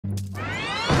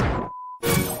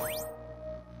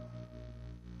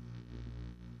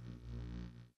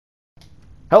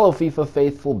Hello FIFA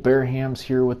faithful, Bearhams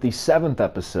here with the 7th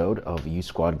episode of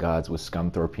U-Squad Gods with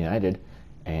Scunthorpe United,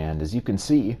 and as you can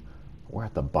see, we're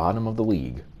at the bottom of the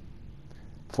league.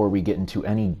 Before we get into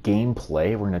any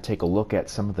gameplay, we're going to take a look at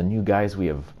some of the new guys we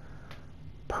have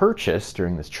purchased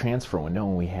during this transfer window,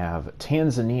 and we have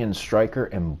Tanzanian striker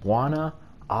Mbwana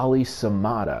Ali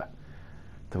Samata.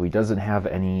 Though he doesn't have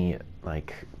any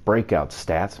breakout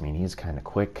stats, I mean he's kind of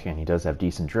quick and he does have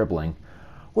decent dribbling.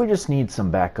 We just need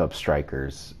some backup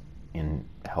strikers in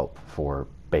help for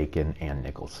Bacon and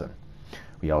Nicholson.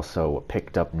 We also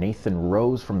picked up Nathan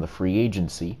Rose from the free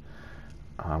agency.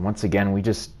 Once again, we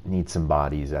just need some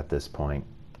bodies at this point.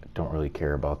 Don't really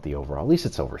care about the overall. At least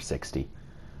it's over 60.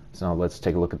 So now let's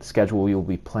take a look at the schedule. We will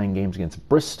be playing games against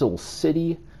Bristol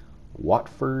City,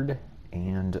 Watford,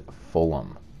 and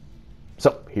Fulham.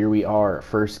 So here we are.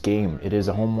 First game. It is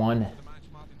a home one.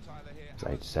 As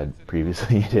I said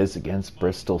previously, it is against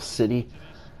Bristol City.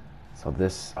 So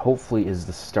this hopefully is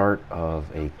the start of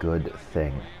a good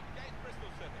thing.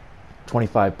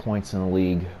 25 points in the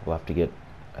league. We'll have to get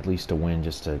at least a win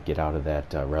just to get out of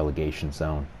that relegation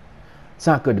zone. It's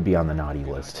not good to be on the naughty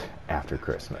list after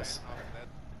Christmas.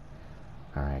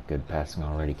 Alright, good passing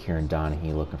already. Kieran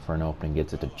Donaghy looking for an opening.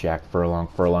 Gets it to Jack Furlong.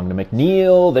 Furlong to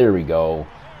McNeil. There we go.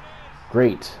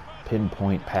 Great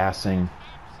pinpoint passing.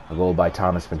 A goal by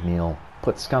Thomas McNeil.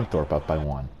 Puts Scunthorpe up by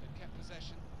 1.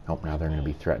 Oh, now they're going to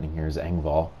be threatening. Here's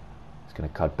Engvall. He's going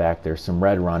to cut back. There's some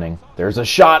red running. There's a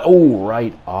shot. Oh,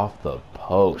 right off the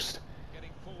post.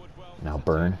 Now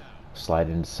Byrne. Slide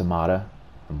into Samata.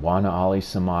 Mbwana Ali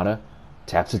Samata.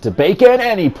 Taps it to Bacon,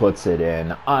 and he puts it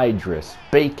in. Idris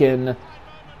Bacon.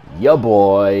 Ya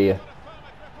boy.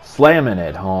 Slamming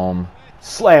it home.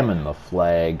 Slamming the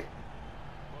flag.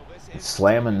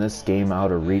 Slamming this game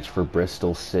out of reach for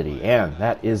Bristol City. And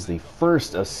that is the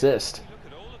first assist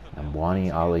in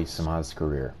Mbwana Ali Samata's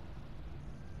career.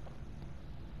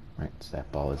 Right, so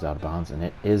that ball is out of bounds, and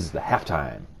it is the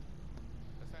halftime.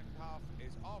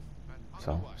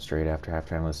 So, straight after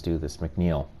halftime, let's do this.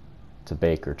 McNeil to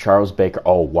Baker. Charles Baker.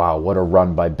 Oh, wow, what a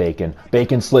run by Bacon.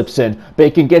 Bacon slips in.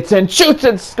 Bacon gets in, shoots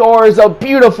and scores. A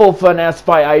beautiful finesse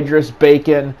by Idris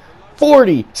Bacon.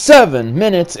 47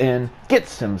 minutes in,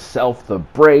 gets himself the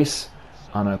brace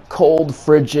on a cold,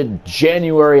 frigid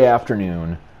January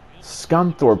afternoon.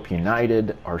 Scunthorpe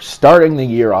United are starting the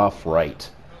year off right.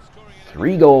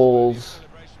 3 goals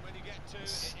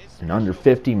in under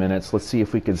 50 minutes. Let's see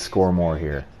if we can score more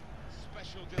here.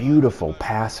 Beautiful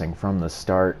passing from the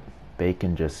start.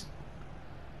 Bacon just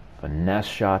finesse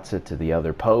shots it to the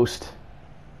other post.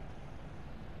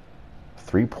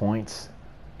 3 points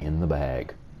in the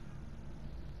bag.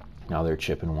 Now they're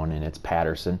chipping one in. It's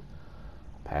Patterson.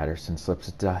 Patterson slips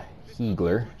it to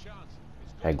Hegler.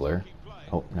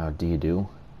 Oh, now Diadu.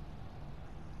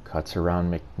 Cuts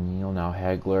around McNeil. Now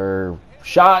Hegler.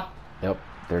 Shot! Yep,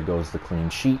 there goes the clean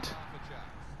sheet.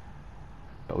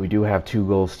 But we do have 2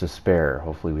 goals to spare.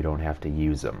 Hopefully we don't have to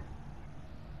use them.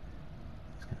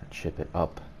 He's going to chip it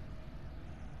up.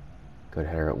 Good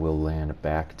header. It will land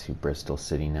back to Bristol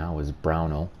City now is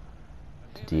Brownell.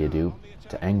 To Diadu.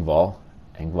 To Engvall.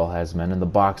 Engvall has men in the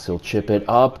box. He'll chip it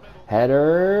up.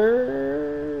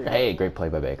 Header. Hey, great play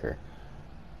by Baker.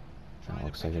 Now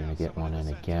looks like they're going to get one in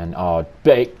again. Oh,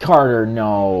 Carter,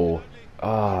 no.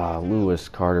 Ah, Lewis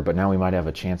Carter. But now we might have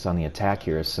a chance on the attack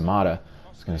here as Samata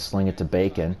is going to sling it to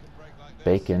Bacon.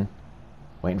 Bacon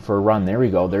waiting for a run. There we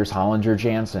go. There's Hollinger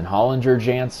Jansen. Hollinger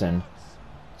Jansen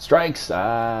strikes.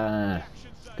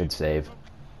 Good save.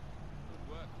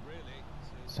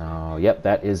 So, yep,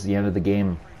 that is the end of the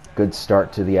game. Good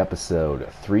start to the episode.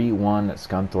 3-1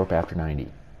 Scunthorpe after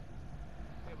 90.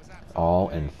 All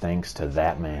in thanks to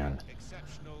that man,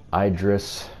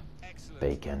 Idris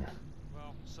Bacon.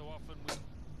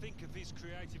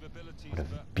 What a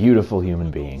beautiful human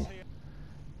being.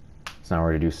 So now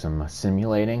we're going to do some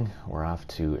simulating. We're off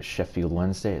to Sheffield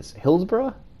Wednesday. It's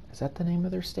Hillsborough? Is that the name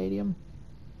of their stadium?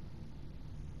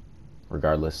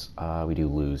 Regardless, we do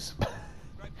lose.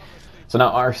 So now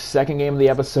our second game of the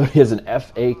episode is an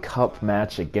FA Cup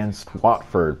match against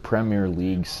Watford, Premier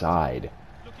League side.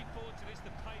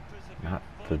 Not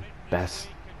the best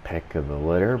pick of the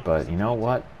litter, but you know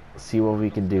what? Let's see what we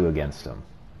can do against them.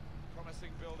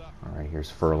 Alright,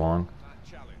 here's Furlong.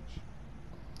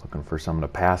 Looking for someone to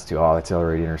pass to. Oh, that's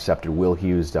already intercepted. Will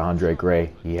Hughes to Andre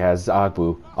Gray. He has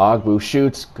Ogbu. Ogbu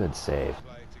shoots. Good save.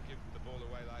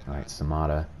 Alright,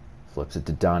 Samata flips it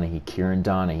to Donaghy. Kieran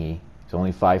Donaghy. He's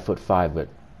only 5'5", but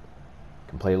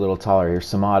can play a little taller. Here's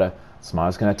Samata.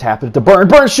 Samata's going to tap it to Byrne.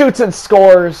 Byrne shoots and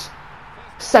scores.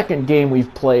 second game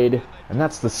we've played, and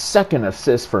that's the second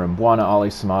assist for Mbwana Ali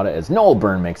Samata as Noel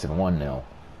Byrne makes it 1-0.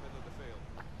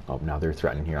 Oh, now they're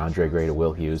threatening here. Andre Gray to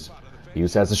Will Hughes.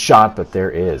 Hughes has a shot, but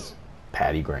there is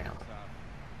Paddy Graham.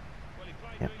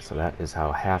 Yep, so that is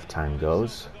how halftime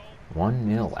goes.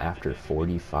 1-0 after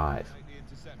 45.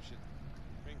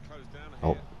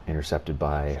 Oh, intercepted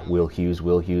by Will Hughes.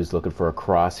 Will Hughes looking for a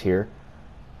cross here.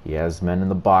 He has men in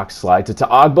the box. Slides it to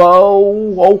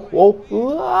Ogbo.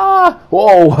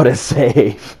 Whoa, what a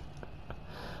save.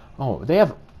 Oh, they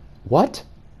have... What?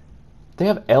 They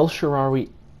have El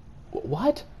Shaarawy...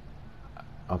 What?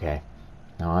 Okay.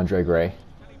 Now Andre Gray.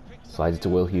 Slides it to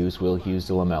Will Hughes. Will Hughes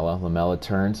to Lamella. Lamella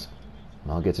turns.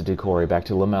 Lamella gets it to Corey. Back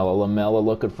to Lamella. Lamella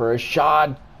looking for a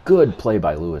shot. Good play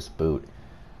by Lewis Boot.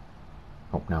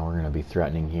 Oh, now we're going to be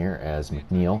threatening here as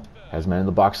McNeil has men in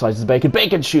the box. Slides to Bacon.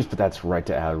 Bacon shoots, but that's right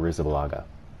to Arrizabalaga.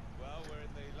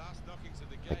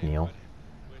 McNeil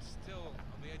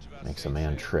makes a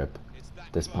man trip.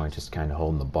 At this point, just kind of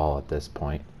holding the ball at this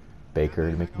point. Baker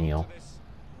to McNeil.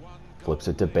 Flips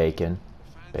it to Bacon.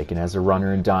 Bacon has a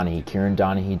runner in Donaghy. Kieran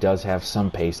Donaghy does have some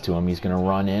pace to him. He's going to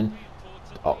run in.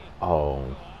 Oh.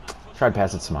 Tried to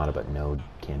pass it to Samata, but no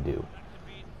can do.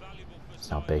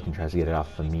 So now Bacon tries to get it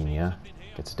off Famina.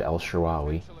 Gets it to El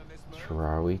Shaarawy.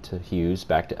 Shaarawy to Hughes.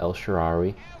 Back to El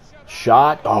Shaarawy.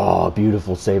 Shot. Oh,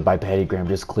 beautiful save by Paddy Graham.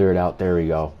 Just clear it out. There we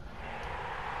go.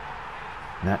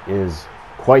 And that is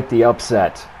quite the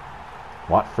upset.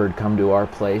 Watford come to our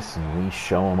place and we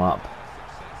show them up.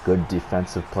 Good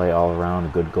defensive play all around. A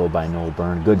good goal by Noel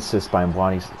Byrne. Good assist by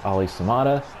Mbwana Ali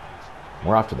Samata.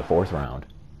 We're off to the 4th round.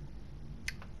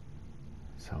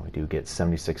 So we do get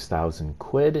 76,000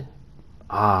 quid.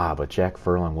 But Jack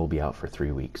Furlong will be out for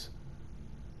 3 weeks.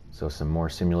 So some more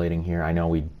simulating here. I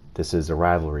know this is a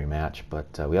rivalry match, but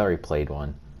we already played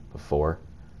one before.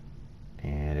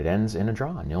 And it ends in a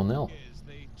draw, 0-0.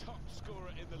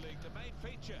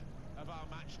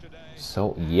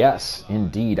 So yes,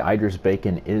 indeed, Idris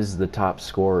Bacon is the top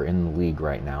scorer in the league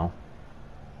right now.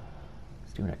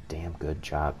 He's doing a damn good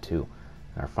job too.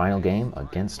 Our final game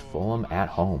against Fulham at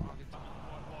home.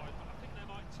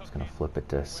 He's going to flip it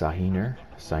to Sahiner.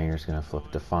 Sahiner's going to flip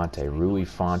it to Fonte. Rui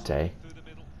Fonte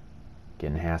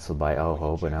getting hassled by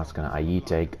Ojo, but now it's going to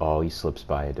Ayite. Oh, he slips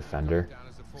by a defender.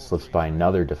 Slips by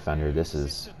another defender. This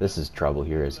is trouble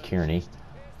here as Kearney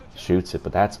shoots it,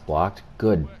 but that's blocked.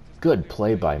 Good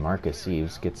play by Marcus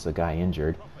Eves. Gets the guy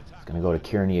injured. It's going to go to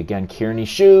Kearney again. Kearney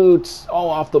shoots. Oh,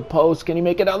 off the post. Can he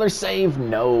make another save?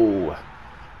 No.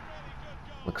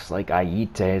 Looks like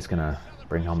Ayite is going to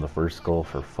bring home the first goal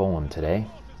for Fulham today.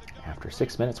 After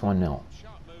 6 minutes, 1-0.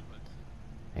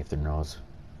 Nathan Rose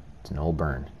to Noel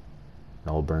Byrne.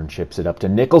 Noel Byrne chips it up to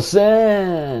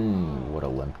Nicholson. What a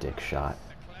limp dick shot.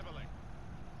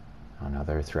 Oh, now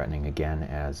they're threatening again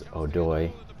as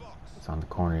Odoi is on the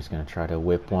corner. He's going to try to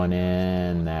whip one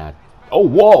in. Oh,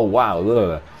 whoa, wow.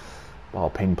 Ugh. Ball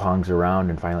ping-pongs around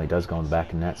and finally does go in the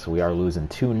back of net. So we are losing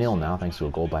 2-0 now thanks to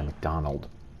a goal by McDonald.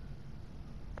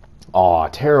 Oh,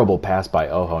 terrible pass by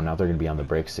Ojo. Now they're going to be on the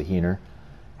break. Sahiner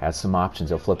has some options.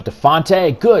 He'll flip it to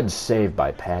Fonte. Good save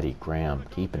by Paddy Graham,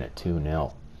 keeping it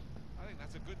 2-0.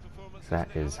 That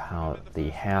is how the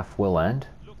half will end.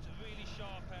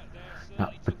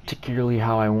 Not particularly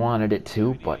how I wanted it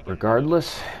to, but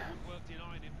regardless,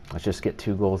 let's just get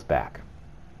 2 goals back.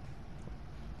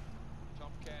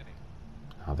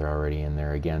 Now they're already in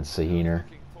there again. Sahiner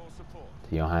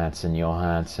to Johansson.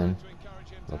 Johansson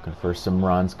looking for some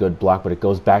runs. Good block, but it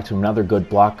goes back to another good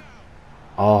block.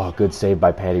 Oh, good save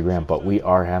by Paddy Graham, but we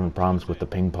are having problems with the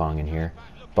ping pong in here.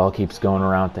 Ball keeps going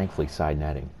around, thankfully side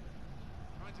netting.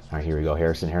 All right, here we go.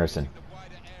 Harrison.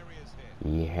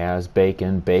 He has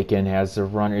Bacon. Bacon has the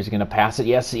runner. He's going to pass it.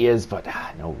 Yes, he is, but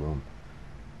no room.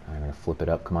 I'm going to flip it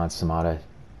up. Come on, Samata.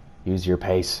 Use your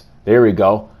pace. There we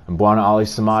go. And Mbwana Ali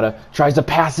Samata tries to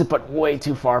pass it, but way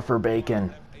too far for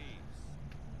Bacon.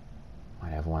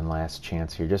 Might have one last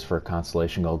chance here just for a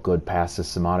consolation goal. Good pass to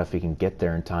Samata. If he can get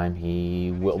there in time,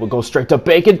 he will go straight to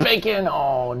Bacon. Bacon!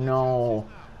 Oh, no.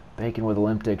 Bacon with a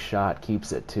limp dick shot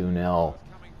keeps it 2-0.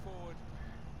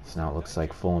 So now it looks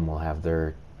like Fulham will have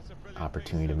their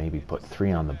opportunity to maybe put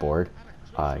 3 on the board.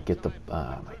 Oh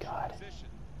my God.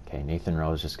 Okay, Nathan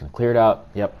Rowe is just going to clear it out.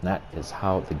 Yep, that is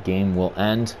how the game will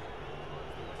end.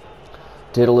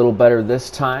 Did a little better this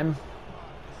time.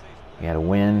 We had a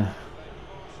win.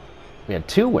 We had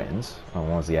 2 wins. Well,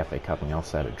 one was the FA Cup and we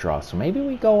also had a draw. So maybe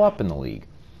we go up in the league.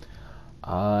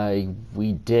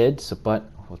 We did, but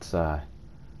let's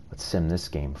sim this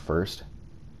game first.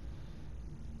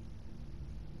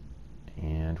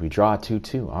 And we draw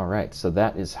 2-2. All right, so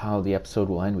that is how the episode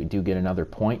will end. We do get another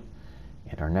point,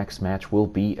 and our next match will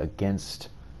be against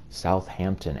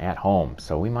Southampton at home.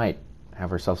 So we might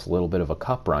have ourselves a little bit of a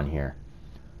cup run here.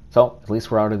 So at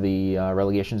least we're out of the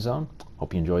relegation zone.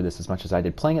 Hope you enjoyed this as much as I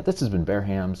did playing it. This has been Bear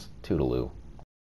Hams. Toodaloo.